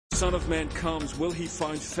Son of Man comes, will he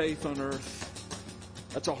find faith on earth?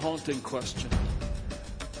 That's a haunting question.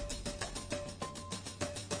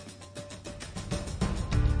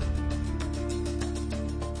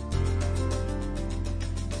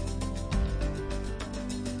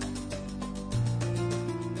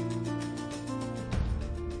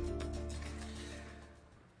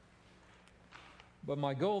 But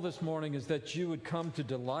my goal this morning is that you would come to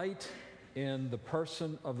delight in the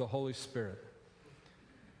person of the Holy Spirit.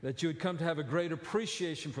 That you would come to have a great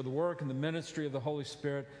appreciation for the work and the ministry of the Holy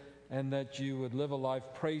Spirit, and that you would live a life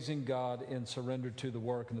praising God in surrender to the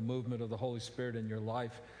work and the movement of the Holy Spirit in your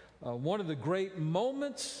life. One of the great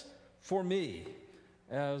moments for me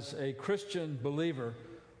as a Christian believer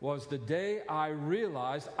was the day I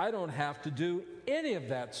realized I don't have to do any of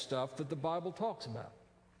that stuff that the Bible talks about,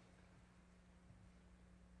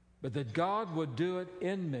 but that God would do it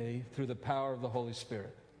in me through the power of the Holy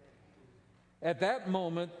Spirit. At that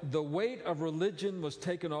moment, the weight of religion was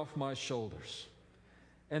taken off my shoulders,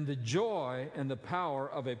 and the joy and the power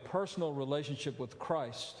of a personal relationship with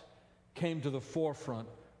Christ came to the forefront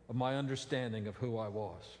of my understanding of who I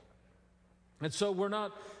was. And so we're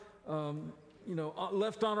not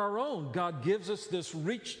left on our own. God gives us this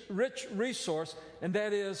rich resource, and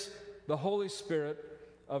that is the Holy Spirit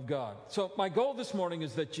of God. So my goal this morning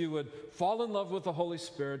is that you would fall in love with the Holy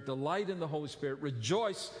Spirit, delight in the Holy Spirit,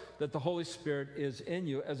 rejoice that the Holy Spirit is in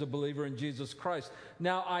you as a believer in Jesus Christ.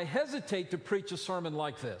 Now, I hesitate to preach a sermon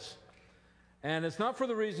like this, and it's not for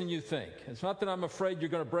the reason you think. It's not that I'm afraid you're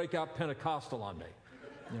going to break out Pentecostal on me.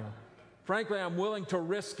 Frankly, I'm willing to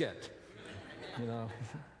risk it.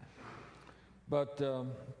 But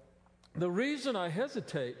the reason I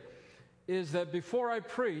hesitate is that before I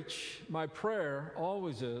preach, my prayer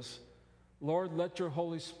always is, Lord, let your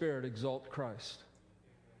Holy Spirit exalt Christ.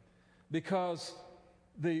 Because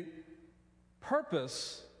the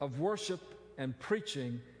purpose of worship and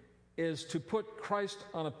preaching is to put Christ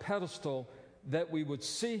on a pedestal, that we would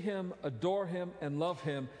see him, adore him, and love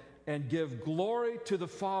him, and give glory to the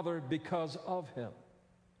Father because of him.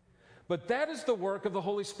 But that is the work of the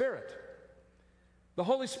Holy Spirit. The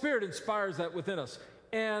Holy Spirit inspires that within us.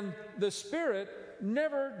 And the Spirit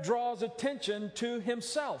never draws attention to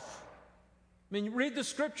himself. I mean, read the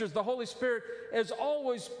Scriptures. The Holy Spirit is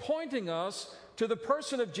always pointing us to the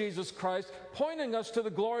person of Jesus Christ, pointing us to the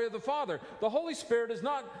glory of the Father. The Holy Spirit is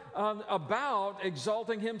not about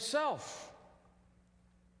exalting himself.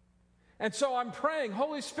 And so I'm praying,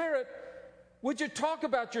 Holy Spirit, would you talk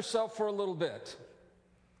about yourself for a little bit?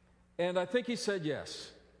 And I think he said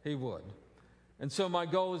yes, he would. And so my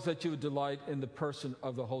goal is that you would delight in the person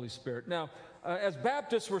of the Holy Spirit. Now, as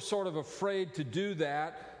Baptists, we're sort of afraid to do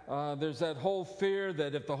that. There's that whole fear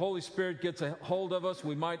that if the Holy Spirit gets a hold of us,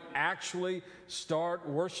 we might actually start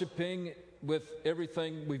worshiping with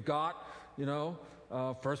everything we've got.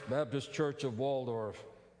 First Baptist Church of Waldorf,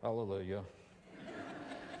 hallelujah.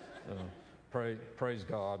 Praise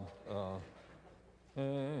God.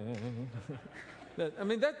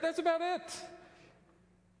 That's about it.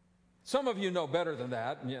 Some of you know better than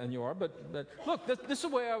that, and you are, but look, this is the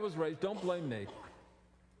way I was raised. Don't blame me.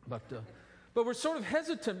 But we're sort of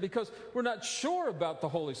hesitant because we're not sure about the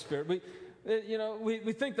Holy Spirit.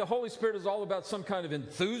 We think the Holy Spirit is all about some kind of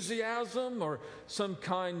enthusiasm or some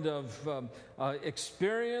kind of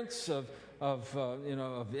experience of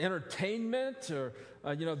entertainment or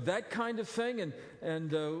that kind of thing,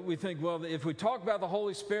 and we think, well, if we talk about the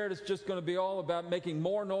Holy Spirit, it's just going to be all about making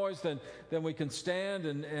more noise than we can stand,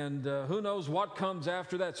 and who knows what comes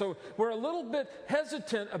after that. So we're a little bit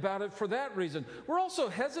hesitant about it for that reason. We're also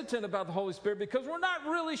hesitant about the Holy Spirit because we're not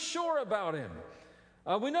really sure about him.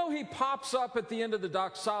 We know he pops up at the end of the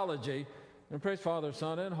doxology. And praise Father,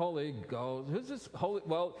 Son, and Holy Ghost. Who's this Holy?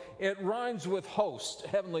 Well, it rhymes with host,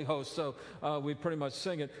 heavenly host, so we pretty much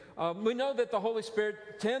sing it. We know that the Holy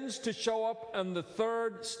Spirit tends to show up in the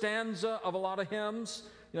third stanza of a lot of hymns,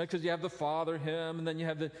 because you have the Father hymn, and then you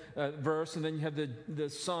have the verse, and then you have the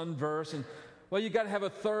Son verse, and well, you got to have a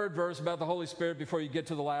third verse about the Holy Spirit before you get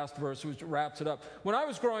to the last verse, which wraps it up. When I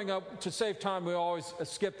was growing up, to save time, we always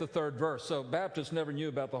skipped the third verse, so Baptists never knew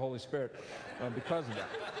about the Holy Spirit because of that.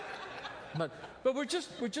 But we're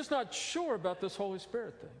just not sure about this Holy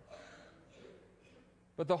Spirit thing.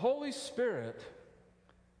 But the Holy Spirit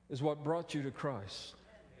is what brought you to Christ.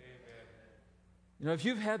 If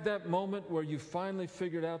you've had that moment where you finally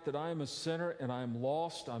figured out that I am a sinner and I am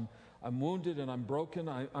lost, I'm wounded and I'm broken,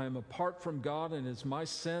 I am apart from God, and it's my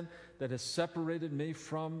sin that has separated me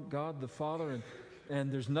from God the Father,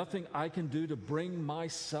 and there's nothing I can do to bring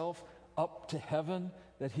myself up to heaven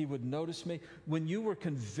that he would notice me. When you were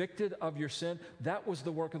convicted of your sin, that was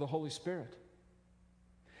the work of the Holy Spirit.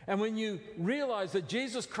 And when you realize that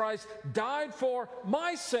Jesus Christ died for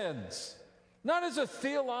my sins, not as a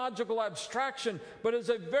theological abstraction, but as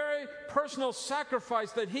a very personal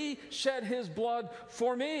sacrifice, that he shed his blood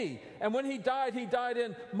for me. And when he died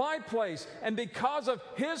in my place. And because of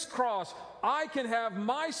his cross, I can have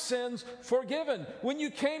my sins forgiven. When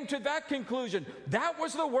you came to that conclusion, that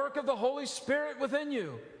was the work of the Holy Spirit within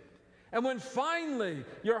you. And when finally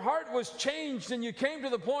your heart was changed and you came to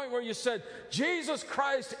the point where you said, Jesus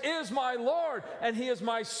Christ is my Lord and he is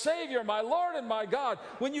my Savior, my Lord and my God,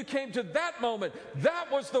 when you came to that moment,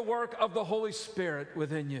 that was the work of the Holy Spirit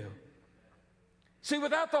within you. See,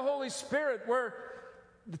 without the Holy Spirit,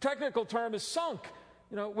 the technical term is sunk.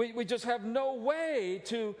 We just have no way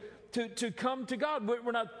to come to God.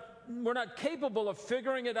 We're not capable of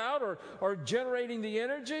figuring it out or generating the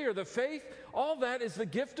energy or the faith. All that is the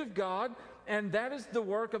gift of God, and that is the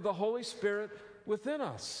work of the Holy Spirit within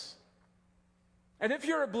us. And if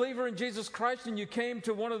you're a believer in Jesus Christ and you came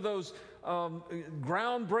to one of those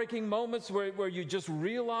groundbreaking moments where you just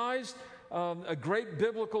realized a great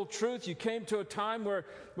biblical truth, you came to a time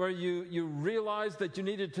where you realized that you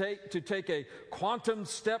needed to take a quantum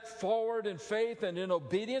step forward in faith and in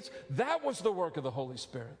obedience, that was the work of the Holy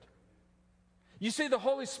Spirit. You see, the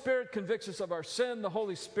Holy Spirit convicts us of our sin. The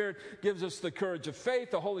Holy Spirit gives us the courage of faith.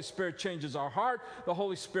 The Holy Spirit changes our heart. The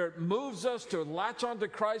Holy Spirit moves us to latch onto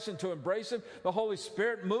Christ and to embrace him. The Holy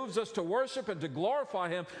Spirit moves us to worship and to glorify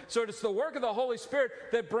him. So it's the work of the Holy Spirit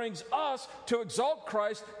that brings us to exalt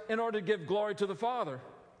Christ in order to give glory to the Father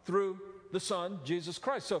through the Son, Jesus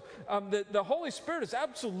Christ. So the Holy Spirit is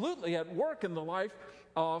absolutely at work in the life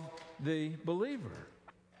of the believer.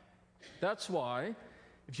 That's why,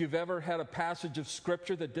 if you've ever had a passage of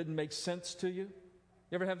Scripture that didn't make sense to you,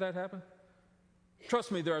 you ever have that happen? Trust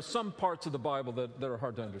me, there are some parts of the Bible that are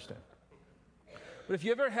hard to understand. But if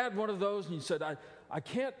you ever had one of those and you said, I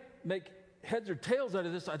can't make heads or tails out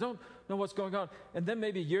of this, I don't know what's going on, and then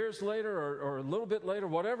maybe years later or a little bit later,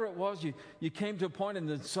 whatever it was, you came to a point and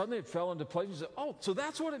then suddenly it fell into place and you said, oh, so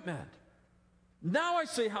that's what it meant. Now I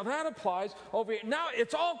see how that applies over here. Now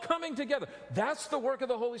it's all coming together. That's the work of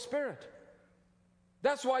the Holy Spirit.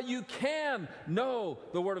 That's why you can know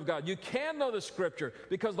the Word of God. You can know the Scripture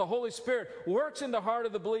because the Holy Spirit works in the heart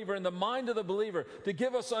of the believer, in the mind of the believer, to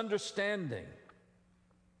give us understanding.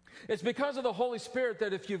 It's because of the Holy Spirit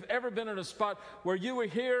that if you've ever been in a spot where you were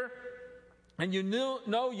here and you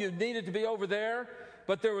know you needed to be over there,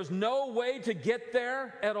 but there was no way to get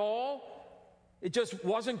there at all, it just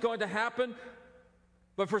wasn't going to happen,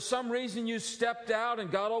 but for some reason you stepped out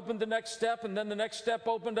and God opened the next step, and then the next step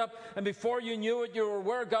opened up, and before you knew it, you were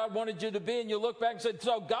where God wanted you to be, and you look back and said,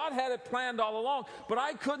 so God had it planned all along, but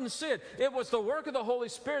I couldn't see it. It was the work of the Holy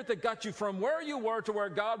Spirit that got you from where you were to where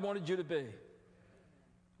God wanted you to be.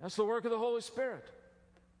 That's the work of the Holy Spirit.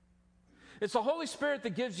 It's the Holy Spirit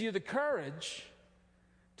that gives you the courage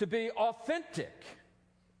to be authentic.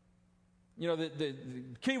 The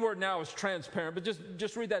key word now is transparent, but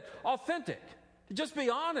just read that. Authentic. Just be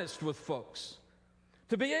honest with folks.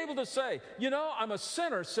 To be able to say, I'm a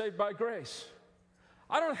sinner saved by grace.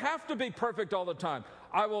 I don't have to be perfect all the time.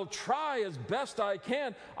 I will try as best I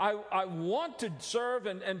can. I want to serve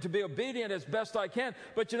and to be obedient as best I can.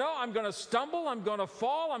 But I'm going to stumble. I'm going to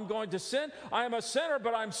fall. I'm going to sin. I am a sinner,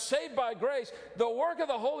 but I'm saved by grace. The work of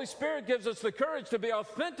the Holy Spirit gives us the courage to be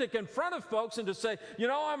authentic in front of folks and to say,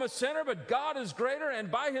 I'm a sinner, but God is greater,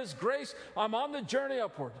 and by his grace, I'm on the journey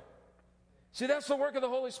upward. See, that's the work of the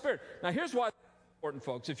Holy Spirit. Now, here's why it's important,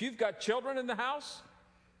 folks. If you've got children in the house,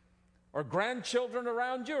 or grandchildren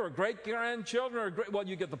around you, or great-grandchildren,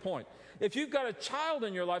 you get the point. If you've got a child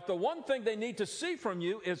in your life, the one thing they need to see from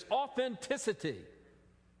you is authenticity.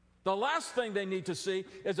 The last thing they need to see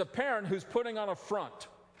is a parent who's putting on a front,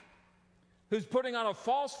 who's putting on a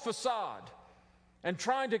false facade, and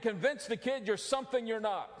trying to convince the kid you're something you're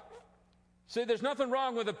not. See, there's nothing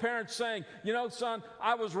wrong with a parent saying, son,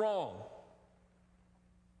 I was wrong.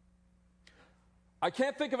 I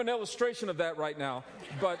can't think of an illustration of that right now,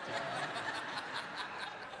 but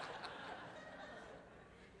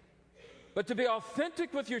to be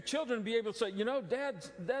authentic with your children, be able to say,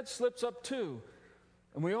 Dad slips up too,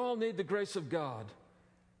 and we all need the grace of God,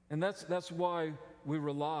 and that's why we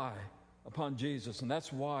rely upon Jesus, and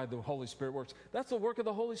that's why the Holy Spirit works. That's the work of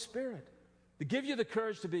the Holy Spirit, to give you the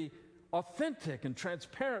courage to be authentic and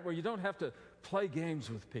transparent where you don't have to play games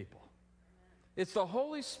with people. It's the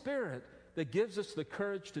Holy Spirit that gives us the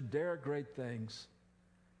courage to dare great things,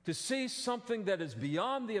 to see something that is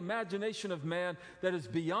beyond the imagination of man, that is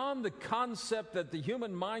beyond the concept that the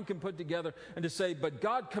human mind can put together, and to say, but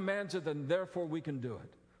God commands it, and therefore we can do it,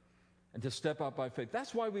 and to step out by faith.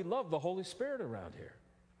 That's why we love the Holy Spirit around here.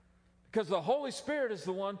 Because the Holy Spirit is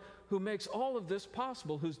the one who makes all of this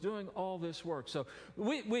possible, who's doing all this work. So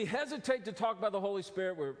we hesitate to talk about the Holy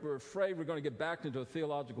Spirit. We're afraid we're going to get backed into a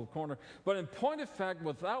theological corner. But in point of fact,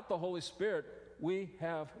 without the Holy Spirit, we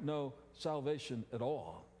have no salvation at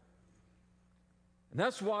all. And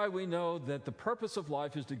that's why we know that the purpose of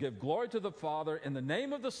life is to give glory to the Father in the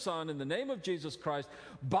name of the Son, in the name of Jesus Christ,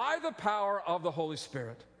 by the power of the Holy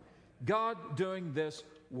Spirit. God doing this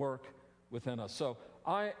work within us. So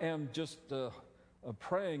I am just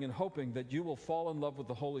praying and hoping that you will fall in love with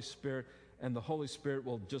the Holy Spirit, and the Holy Spirit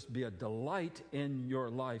will just be a delight in your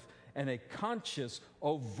life and a conscious,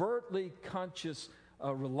 overtly conscious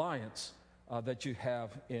reliance that you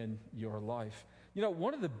have in your life. You know,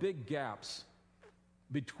 one of the big gaps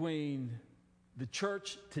between the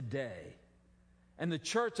church today and the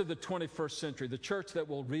church of the 21st century, the church that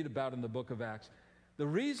we'll read about in the book of Acts, the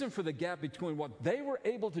reason for the gap between what they were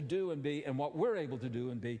able to do and be and what we're able to do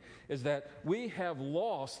and be is that we have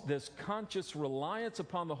lost this conscious reliance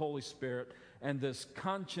upon the Holy Spirit and this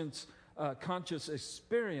conscious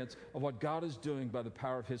experience of what God is doing by the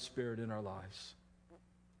power of His Spirit in our lives.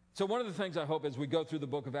 So one of the things I hope as we go through the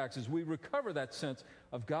book of Acts is we recover that sense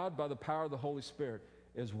of God by the power of the Holy Spirit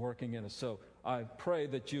is working in us. So I pray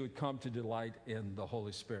that you would come to delight in the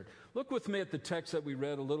Holy Spirit. Look with me at the text that we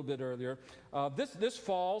read a little bit earlier. This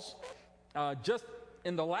falls just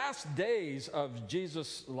in the last days of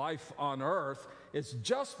Jesus' life on earth. It's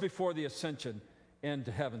just before the ascension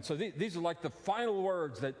into heaven. So these are like the final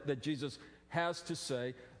words that Jesus has to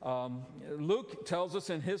say. Luke tells us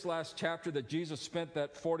in his last chapter that Jesus spent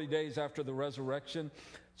that 40 days after the resurrection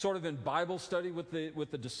sort of in Bible study with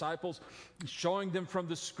the disciples, showing them from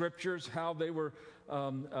the Scriptures how they were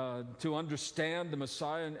to understand the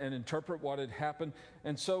Messiah and interpret what had happened.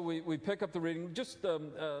 And so we pick up the reading.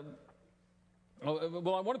 I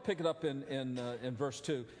want to pick it up in verse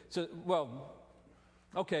 2. So,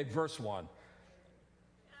 verse 1.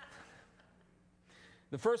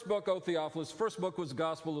 The first book, O Theophilus, first book was the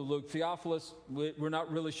Gospel of Luke. Theophilus, we're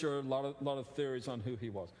not really sure, a lot of theories on who he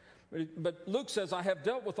was. But Luke says, I have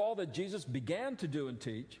dealt with all that Jesus began to do and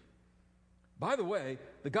teach. By the way,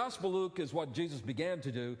 the Gospel of Luke is what Jesus began to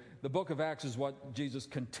do. The book of Acts is what Jesus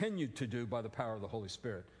continued to do by the power of the Holy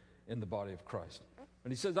Spirit in the body of Christ.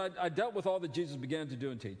 And he says, I dealt with all that Jesus began to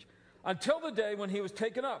do and teach until the day when he was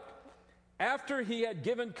taken up, after he had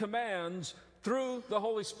given commands through the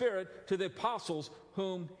Holy Spirit to the apostles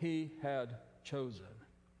whom he had chosen.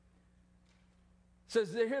 It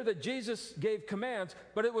says here that Jesus gave commands,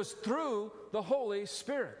 but it was through the Holy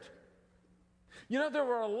Spirit. You know, there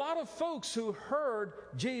were a lot of folks who heard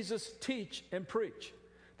Jesus teach and preach.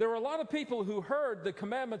 There were a lot of people who heard the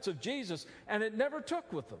commandments of Jesus, and it never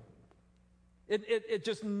took with them. It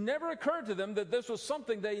just never occurred to them that this was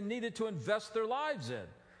something they needed to invest their lives in.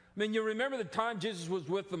 I mean, you remember the time Jesus was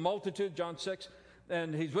with the multitude, John 6,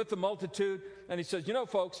 and he's with the multitude, and he says, you know,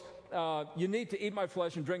 folks, you need to eat my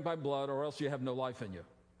flesh and drink my blood, or else you have no life in you.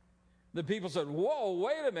 The people said, whoa,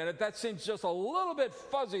 wait a minute, that seems just a little bit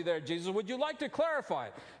fuzzy there, Jesus. Would you like to clarify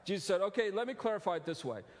it? Jesus said, okay, let me clarify it this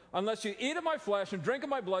way. Unless you eat of my flesh and drink of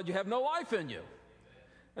my blood, you have no life in you.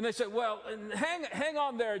 And they said, well, hang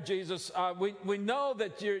on there, Jesus. We know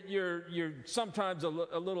that you're sometimes a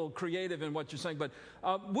little creative in what you're saying, but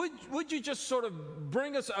would you just sort of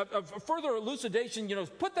bring us a further elucidation,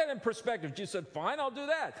 put that in perspective? Jesus said, fine, I'll do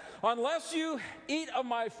that. Unless you eat of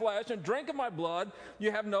my flesh and drink of my blood,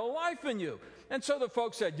 you have no life in you. And so the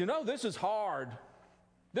folks said, this is hard.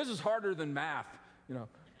 This is harder than math.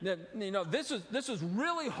 This is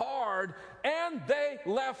really hard. And they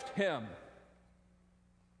left him.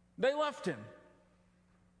 They left him.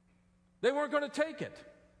 They weren't going to take it.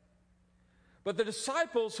 But the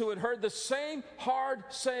disciples who had heard the same hard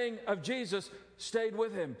saying of Jesus stayed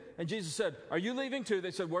with him. And Jesus said, are you leaving too?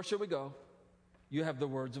 They said, where shall we go? You have the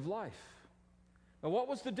words of life. Now, what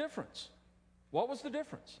was the difference? What was the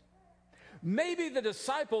difference? Maybe the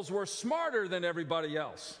disciples were smarter than everybody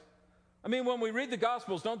else. I mean, when we read the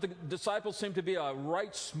Gospels, don't the disciples seem to be a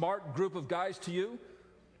right smart group of guys to you?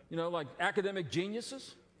 Like academic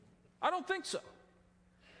geniuses? I don't think so.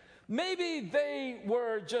 Maybe they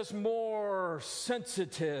were just more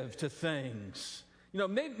sensitive to things.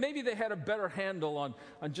 Maybe they had a better handle on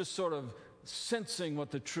just sort of sensing what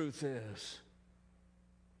the truth is.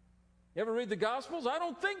 You ever read the Gospels? I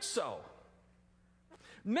don't think so.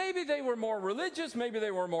 Maybe they were more religious, maybe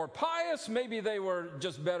they were more pious, maybe they were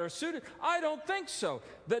just better suited. I don't think so.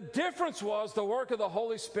 The difference was the work of the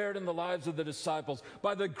Holy Spirit in the lives of the disciples,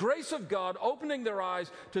 by the grace of God opening their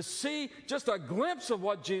eyes to see just a glimpse of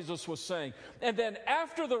what Jesus was saying. And then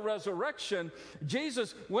after the resurrection,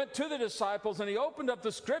 Jesus went to the disciples and he opened up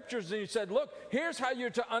the scriptures and he said, look, here's how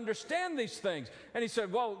you're to understand these things. And he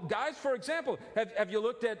said, well, guys, for example, have you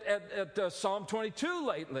looked at Psalm 22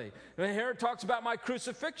 lately? And here it talks about my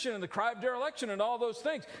crucifixion and the cry of dereliction and all those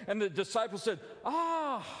things. And the disciples said,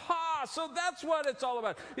 so that's what it's all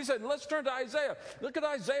about. He said, let's turn to Isaiah. Look at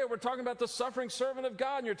Isaiah. We're talking about the suffering servant of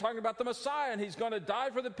God, and you're talking about the Messiah, and he's going to die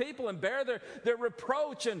for the people and bear their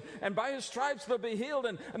reproach, and by his stripes they'll be healed.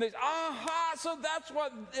 And they, so that's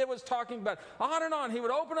what it was talking about. On and on. He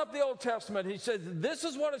would open up the Old Testament. He said, this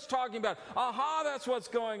is what it's talking about. That's what's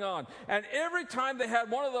going on. And every time they had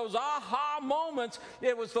one of those moments,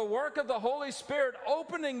 it was the work of the Holy Spirit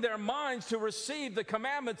opening their minds to receive the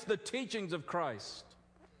commandments, the teachings of Christ.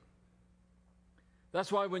 That's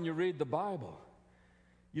why when you read the Bible,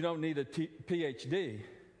 you don't need a PhD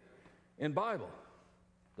in Bible.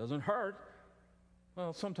 Doesn't hurt.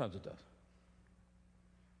 Well, sometimes it does.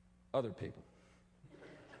 Other people.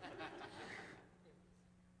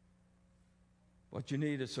 What you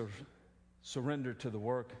need is to surrender to the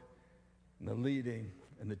work and the leading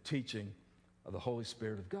and the teaching of the Holy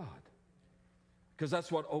Spirit of God. Because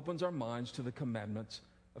that's what opens our minds to the commandments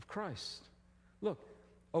of Christ. Look,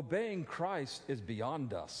 obeying Christ is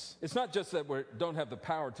beyond us. It's not just that we don't have the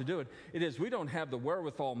power to do it. It is we don't have the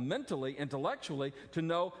wherewithal mentally, intellectually, to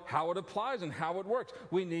know how it applies and how it works.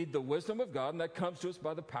 We need the wisdom of God, and that comes to us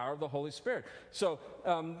by the power of the Holy Spirit. So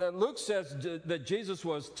Luke says that Jesus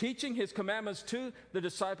was teaching his commandments to the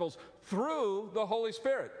disciples through the Holy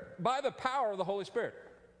Spirit, by the power of the Holy Spirit.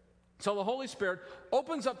 So the Holy Spirit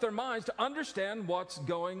opens up their minds to understand what's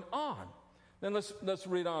going on. Then let's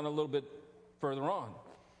read on a little bit further on.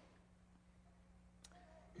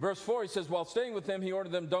 Verse 4, he says, while staying with them, he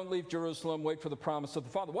ordered them, don't leave Jerusalem, wait for the promise of the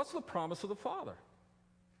Father. What's the promise of the Father?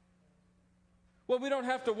 Well, we don't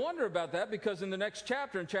have to wonder about that, because in the next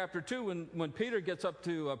chapter, in chapter 2, when Peter gets up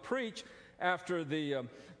to preach, after the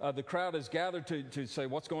crowd is gathered to say,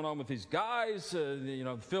 what's going on with these guys,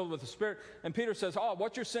 filled with the Spirit, and Peter says,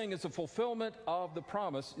 what you're seeing is the fulfillment of the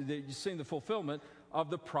promise. You're seeing the fulfillment of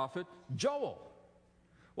the prophet Joel.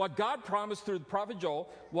 What God promised through the prophet Joel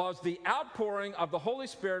was the outpouring of the Holy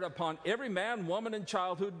Spirit upon every man, woman, and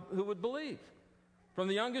child who would believe, from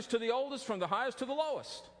the youngest to the oldest, from the highest to the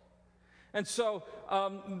lowest. And so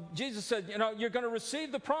Jesus said, you're going to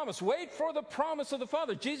receive the promise. Wait for the promise of the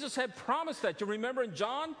Father. Jesus had promised that. You remember in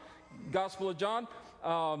John, Gospel of John,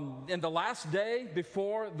 in the last day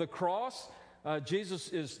before the cross, Jesus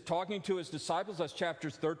is talking to his disciples. That's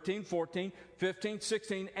chapters 13, 14, 15,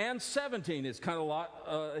 16, and 17. It's kind of a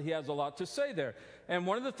lot. He has a lot to say there. And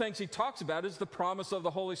one of the things he talks about is the promise of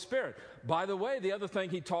the Holy Spirit. By the way, the other thing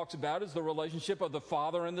he talks about is the relationship of the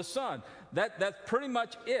Father and the Son. That's pretty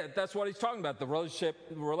much it. That's what he's talking about, the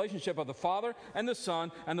relationship of the Father and the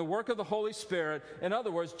Son and the work of the Holy Spirit. In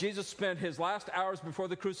other words, Jesus spent his last hours before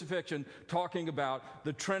the crucifixion talking about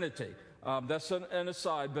the Trinity. That's an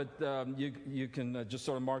aside, but you can just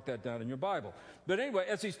sort of mark that down in your Bible. But anyway,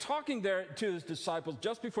 as he's talking there to his disciples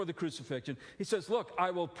just before the crucifixion, he says, look, I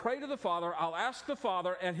will pray to the Father, I'll ask the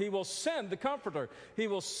Father, and he will send the Comforter. He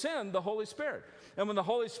will send the Holy Spirit. And when the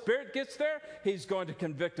Holy Spirit gets there, he's going to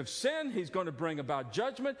convict of sin, he's going to bring about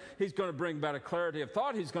judgment, he's going to bring about a clarity of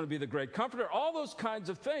thought, he's going to be the great Comforter. All those kinds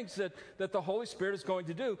of things that the Holy Spirit is going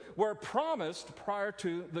to do were promised prior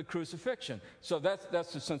to the crucifixion. So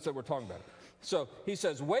that's the sense that we're talking about. So he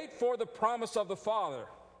says, wait for the promise of the Father.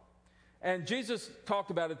 And Jesus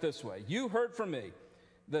talked about it this way. You heard from me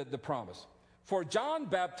the promise. For John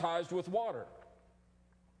baptized with water,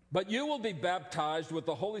 but you will be baptized with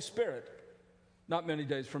the Holy Spirit not many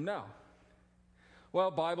days from now.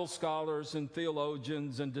 Well, Bible scholars and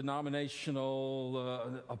theologians and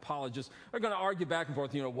denominational apologists are going to argue back and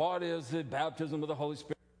forth. What is the baptism of the Holy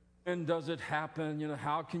Spirit? When does it happen?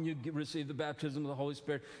 How can you receive the baptism of the Holy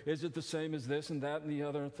Spirit? Is it the same as this and that and the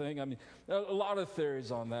other thing? I mean, a lot of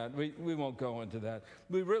theories on that. We won't go into that.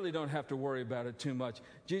 We really don't have to worry about it too much.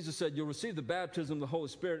 Jesus said, you'll receive the baptism of the Holy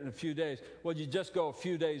Spirit in a few days. Well, you just go a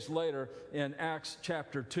few days later in Acts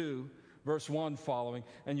chapter 2, verse 1 following,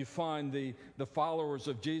 and you find the followers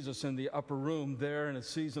of Jesus in the upper room there in a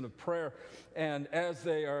season of prayer. And as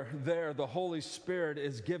they are there, the Holy Spirit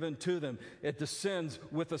is given to them. It descends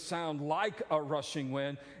with a sound like a rushing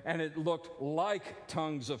wind, and it looked like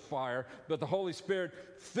tongues of fire. But the Holy Spirit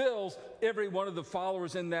fills every one of the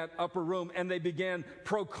followers in that upper room, and they began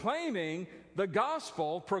proclaiming the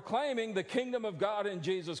gospel, proclaiming the kingdom of God in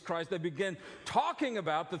Jesus Christ. They begin talking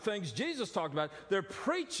about the things Jesus talked about. They're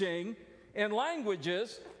preaching in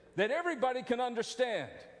languages that everybody can understand.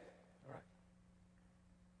 All right.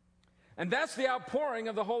 And that's the outpouring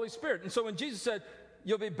of the Holy Spirit. And so when Jesus said,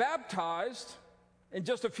 you'll be baptized in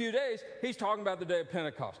just a few days, he's talking about the day of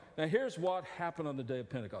Pentecost. Now here's what happened on the day of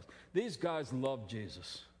Pentecost. These guys loved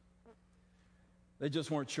Jesus. They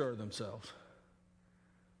just weren't sure of themselves.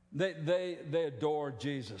 They adored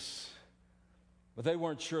Jesus, but they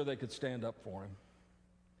weren't sure they could stand up for him.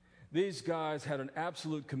 These guys had an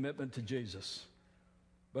absolute commitment to Jesus,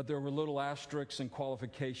 but there were little asterisks and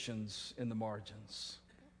qualifications in the margins.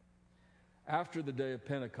 After the day of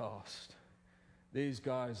Pentecost, these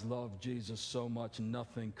guys loved Jesus so much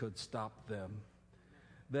nothing could stop them.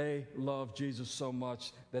 They loved Jesus so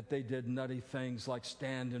much that they did nutty things like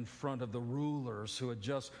stand in front of the rulers who had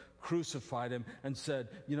just crucified him and said,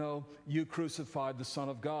 you know, you crucified the Son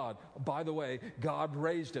of God. By the way, God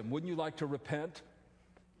raised him. Wouldn't you like to repent?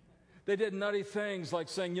 They did nutty things like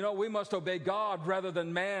saying, you know, we must obey God rather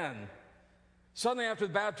than man. Suddenly after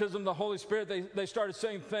the baptism of the Holy Spirit, they started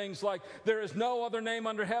saying things like, there is no other name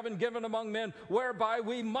under heaven given among men whereby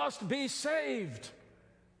we must be saved.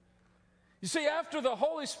 You see, after the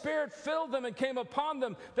Holy Spirit filled them and came upon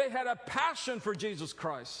them, they had a passion for Jesus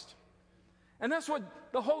Christ. And that's what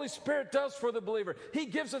the Holy Spirit does for the believer. He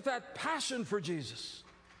gives us that passion for Jesus,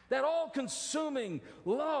 that all-consuming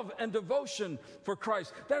love and devotion for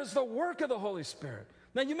Christ. That is the work of the Holy Spirit.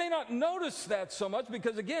 Now, you may not notice that so much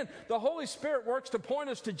because, again, the Holy Spirit works to point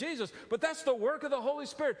us to Jesus, but that's the work of the Holy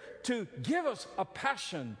Spirit, to give us a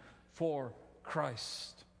passion for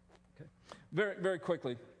Christ. Okay. Very, very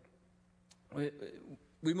quickly,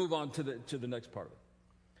 we move on to the next part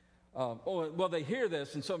of it. Well, they hear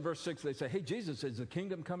this, and so in verse 6 they say, hey, Jesus, is the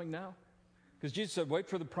kingdom coming now? Because Jesus said, wait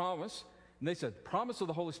for the promise. And they said, promise of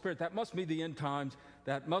the Holy Spirit, that must be the end times.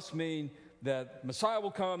 That must mean that Messiah will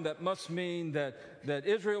come. That must mean that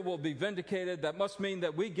Israel will be vindicated. That must mean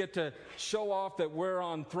that we get to show off that we're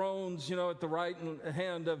on thrones, you know, at the right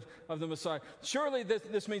hand of the Messiah. Surely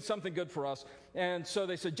this means something good for us. And so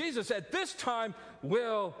they said, Jesus, at this time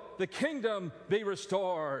will the kingdom be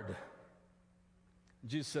restored.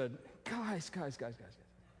 Jesus said, guys.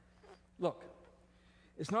 Look,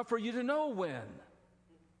 it's not for you to know when.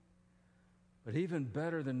 But even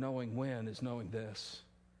better than knowing when is knowing this.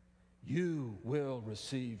 You will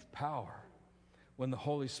receive power when the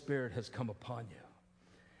Holy Spirit has come upon you.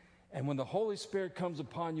 And when the Holy Spirit comes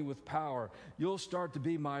upon you with power, you'll start to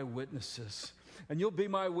be my witnesses. And you'll be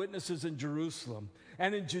my witnesses in Jerusalem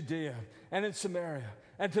and in Judea and in Samaria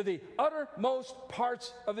and to the uttermost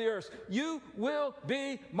parts of the earth. You will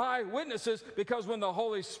be my witnesses because when the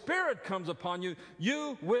Holy Spirit comes upon you,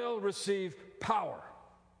 you will receive power.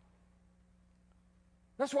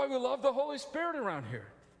 That's why we love the Holy Spirit around here.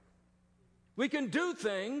 We can do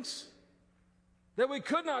things that we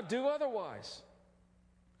could not do otherwise.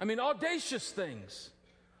 I mean, audacious things.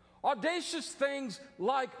 Audacious things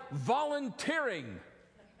like volunteering.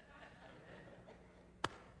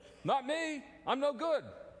 Not me. I'm no good.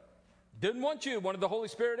 Didn't want you. Wanted the Holy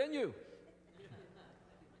Spirit in you.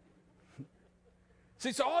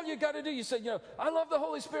 See, so all you got to do, you say, you know, I love the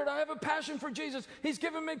Holy Spirit. I have a passion for Jesus. He's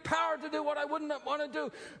given me power to do what I wouldn't want to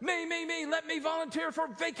do. Me. Let me volunteer for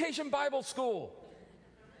Vacation Bible School.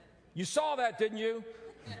 You saw that, didn't you?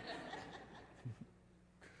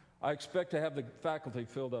 I expect to have the faculty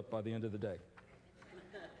filled up by the end of the day.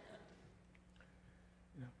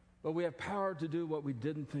 But we have power to do what we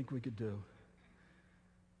didn't think we could do.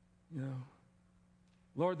 You know,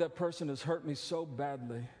 Lord, that person has hurt me so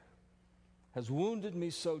badly, has wounded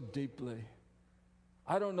me so deeply.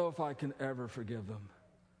 I don't know if I can ever forgive them.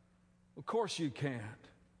 Of course you can't.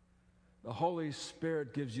 The Holy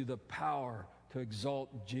Spirit gives you the power to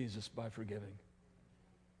exalt Jesus by forgiving.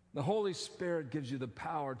 The Holy Spirit gives you the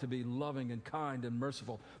power to be loving and kind and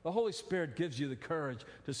merciful. The Holy Spirit gives you the courage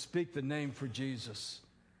to speak the name for Jesus.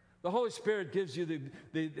 The Holy Spirit gives you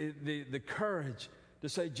the courage to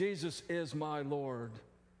say, Jesus is my Lord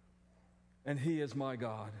and He is my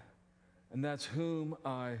God. And that's whom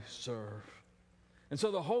I serve. And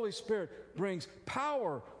so the Holy Spirit brings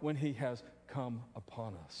power when He has come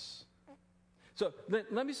upon us. So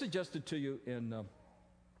let me suggest it to you in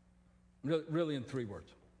really in 3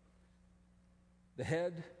 words. The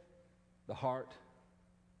head, the heart,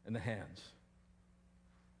 and the hands.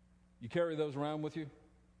 You carry those around with you?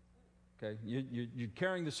 Okay, you're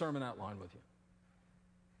carrying the sermon outline with you.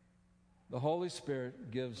 The Holy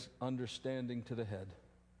Spirit gives understanding to the head,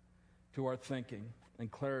 to our thinking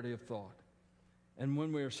and clarity of thought. And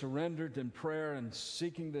when we are surrendered in prayer and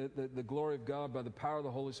seeking the glory of God by the power of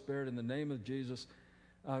the Holy Spirit in the name of Jesus,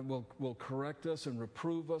 will correct us and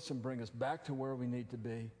reprove us and bring us back to where we need to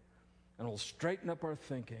be. And will straighten up our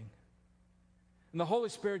thinking. And the Holy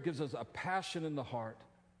Spirit gives us a passion in the heart,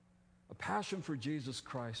 a passion for Jesus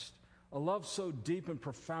Christ, a love so deep and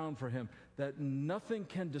profound for Him that nothing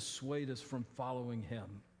can dissuade us from following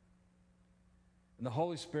Him. And the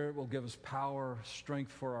Holy Spirit will give us power,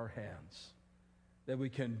 strength for our hands, that we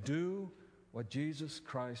can do what Jesus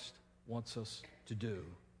Christ wants us to do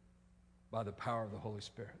by the power of the Holy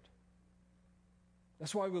Spirit.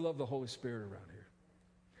 That's why we love the Holy Spirit around here.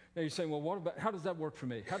 Now you're saying, well, how does that work for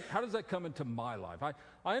me? How does that come into my life?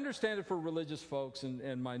 I understand it for religious folks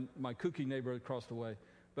and my kooky neighbor across the way,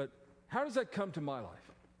 but how does that come to my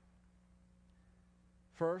life?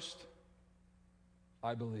 First,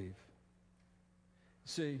 I believe.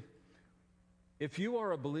 See, if you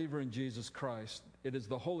are a believer in Jesus Christ, it is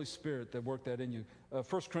the Holy Spirit that worked that in you. 1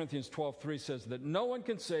 Corinthians 12:3 says that no one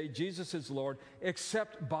can say Jesus is Lord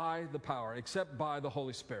except by the power, except by the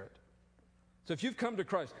Holy Spirit. So if you've come to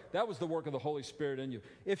Christ, that was the work of the Holy Spirit in you.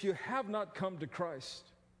 If you have not come to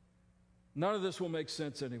Christ, none of this will make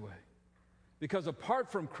sense anyway. Because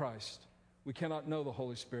apart from Christ, we cannot know the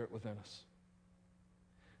Holy Spirit within us.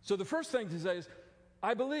 So the first thing to say is,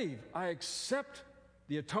 I believe, I accept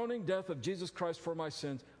the atoning death of Jesus Christ for my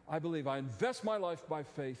sins. I believe, I invest my life by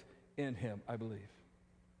faith in Him, I believe.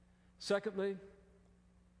 Secondly,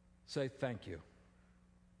 say thank you.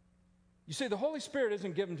 You see, the Holy Spirit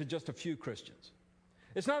isn't given to just a few Christians.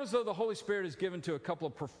 It's not as though the Holy Spirit is given to a couple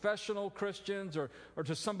of professional Christians or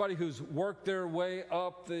to somebody who's worked their way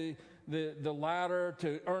up the ladder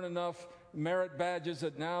to earn enough merit badges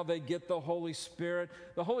that now they get the Holy Spirit.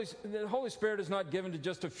 The Holy Spirit is not given to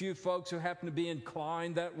just a few folks who happen to be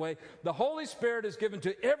inclined that way. The Holy Spirit is given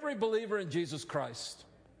to every believer in Jesus Christ.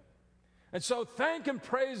 And so thank and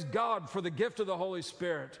praise God for the gift of the Holy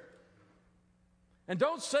Spirit. And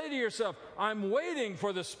don't say to yourself, I'm waiting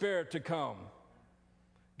for the Spirit to come.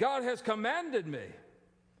 God has commanded me.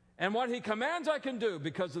 And what He commands I can do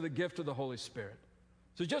because of the gift of the Holy Spirit.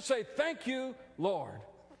 So just say, thank you, Lord.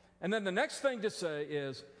 And then the next thing to say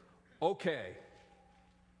is, okay.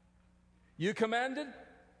 You commanded?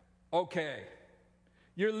 Okay.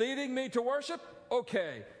 You're leading me to worship?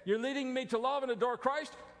 Okay. You're leading me to love and adore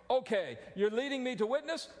Christ? Okay. You're leading me to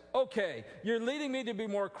witness? Okay. You're leading me to be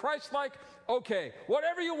more Christ-like? Okay.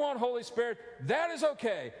 Whatever you want, Holy Spirit, that is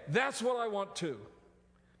okay. That's what I want too.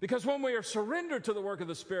 Because when we are surrendered to the work of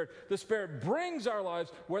the Spirit brings our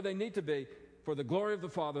lives where they need to be for the glory of the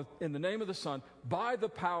Father, in the name of the Son, by the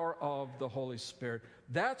power of the Holy Spirit.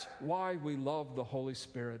 That's why we love the Holy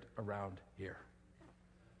Spirit around here.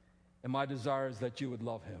 And my desire is that you would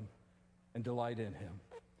love Him and delight in Him.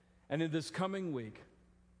 And in this coming week,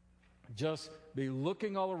 just be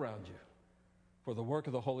looking all around you for the work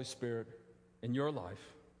of the Holy Spirit in your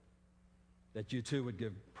life, that you too would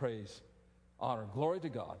give praise, honor, glory to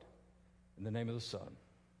God in the name of the Son,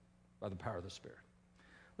 by the power of the Spirit.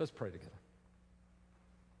 Let's pray together.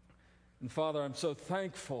 And Father, I'm so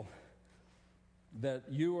thankful that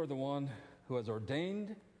you are the one who has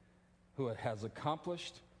ordained, who has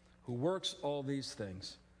accomplished, who works all these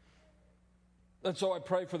things. And so I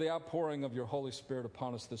pray for the outpouring of your Holy Spirit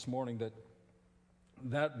upon us this morning,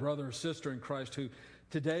 that brother or sister in Christ who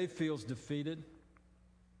today feels defeated,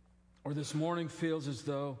 or this morning feels as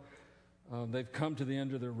though they've come to the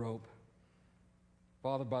end of their rope.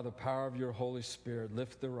 Father, by the power of your Holy Spirit,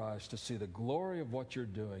 lift their eyes to see the glory of what you're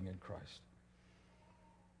doing in Christ.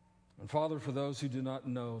 And Father, for those who do not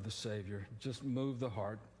know the Savior, just move the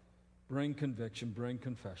heart, bring conviction, bring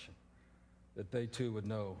confession, that they too would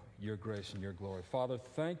know your grace and your glory. Father,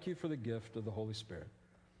 thank you for the gift of the Holy Spirit.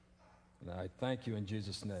 And I thank you in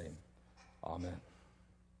Jesus' name. Amen.